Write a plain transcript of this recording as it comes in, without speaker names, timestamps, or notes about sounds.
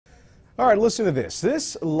All right, listen to this.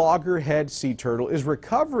 This loggerhead sea turtle is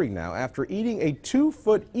recovering now after eating a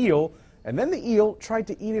 2-foot eel, and then the eel tried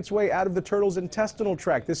to eat its way out of the turtle's intestinal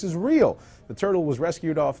tract. This is real. The turtle was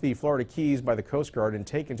rescued off the Florida Keys by the Coast Guard and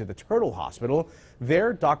taken to the turtle hospital.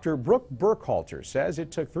 There, Dr. Brooke Burkhalter says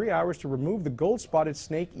it took 3 hours to remove the gold-spotted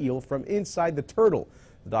snake eel from inside the turtle.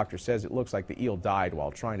 The doctor says it looks like the eel died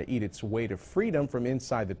while trying to eat its way to freedom from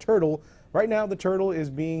inside the turtle. Right now, the turtle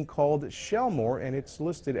is being called Shellmore, and it's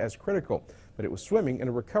listed as critical, but it was swimming in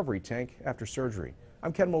a recovery tank after surgery.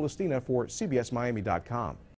 I'm Molestina for CBSMiami.com.